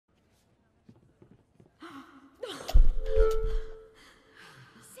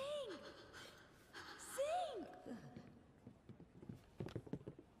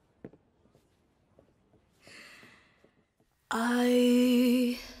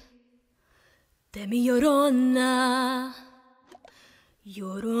Ay, de mi Llorona,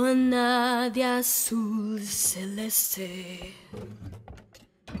 Llorona de azul celeste.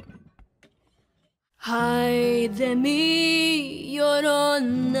 Ay, de mi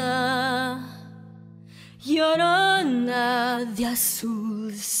Llorona, Llorona de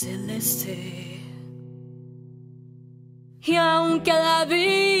azul celeste. Y aunque la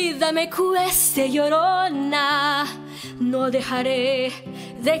vida me cueste, Llorona, no dejaré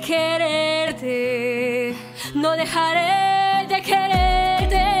de quererte, no dejaré de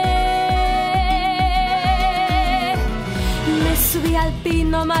quererte. Me subí al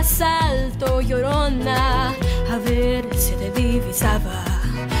pino más alto, Llorona, a ver si te divisaba.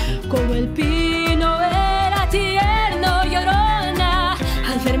 Como el pino era tierno, Llorona,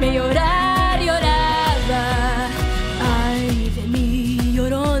 al verme llorar, lloraba. Ay, de mí,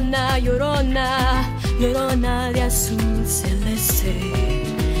 Llorona, Llorona, Llorona de azul celeste.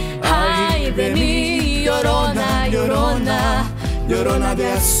 Ay, de mí, Llorona, Llorona, Llorona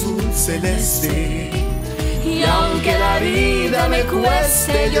de azul celeste. Y aunque la vida me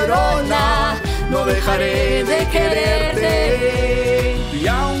cueste, Llorona, no dejaré de quererte. Y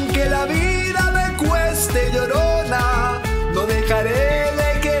aunque la vida me cueste, Llorona, no dejaré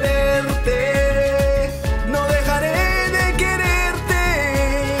de quererte. No dejaré de quererte.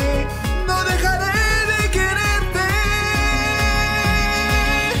 No dejaré de quererte.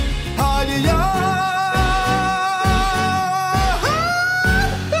 Ay, ay, ay.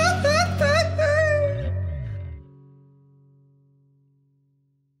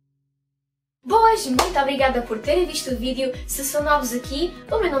 Boas, muito obrigada por terem visto o vídeo. Se são novos aqui,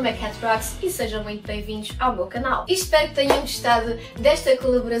 o meu nome é Rox e sejam muito bem-vindos ao meu canal. E espero que tenham gostado desta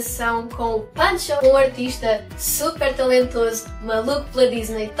colaboração com o Pancho, um artista super talentoso, maluco pela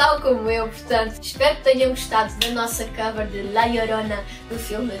Disney, tal como eu. Portanto, espero que tenham gostado da nossa cover de La Llorona do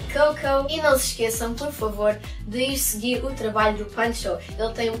filme Coco. E não se esqueçam, por favor, de ir seguir o trabalho do Pancho.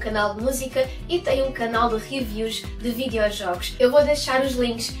 Ele tem um canal de música e tem um canal de reviews de videojogos. Eu vou deixar os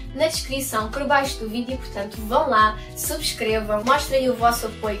links na descrição por baixo do vídeo, portanto vão lá, subscrevam, mostrem o vosso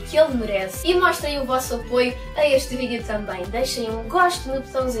apoio que ele merece e mostrem o vosso apoio a este vídeo também. Deixem um gosto no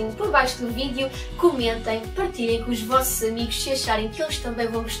botãozinho por baixo do vídeo, comentem, partilhem com os vossos amigos se acharem que eles também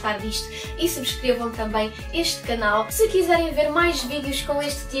vão gostar disto e subscrevam também este canal se quiserem ver mais vídeos com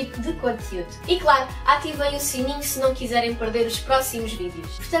este tipo de conteúdo. E claro, ativem o sininho se não quiserem perder os próximos vídeos.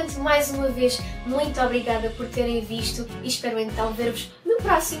 Portanto, mais uma vez, muito obrigada por terem visto e espero então ver-vos no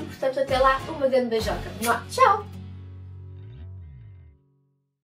próximo. Portanto, até lá, uma grande beijoca. Tchau!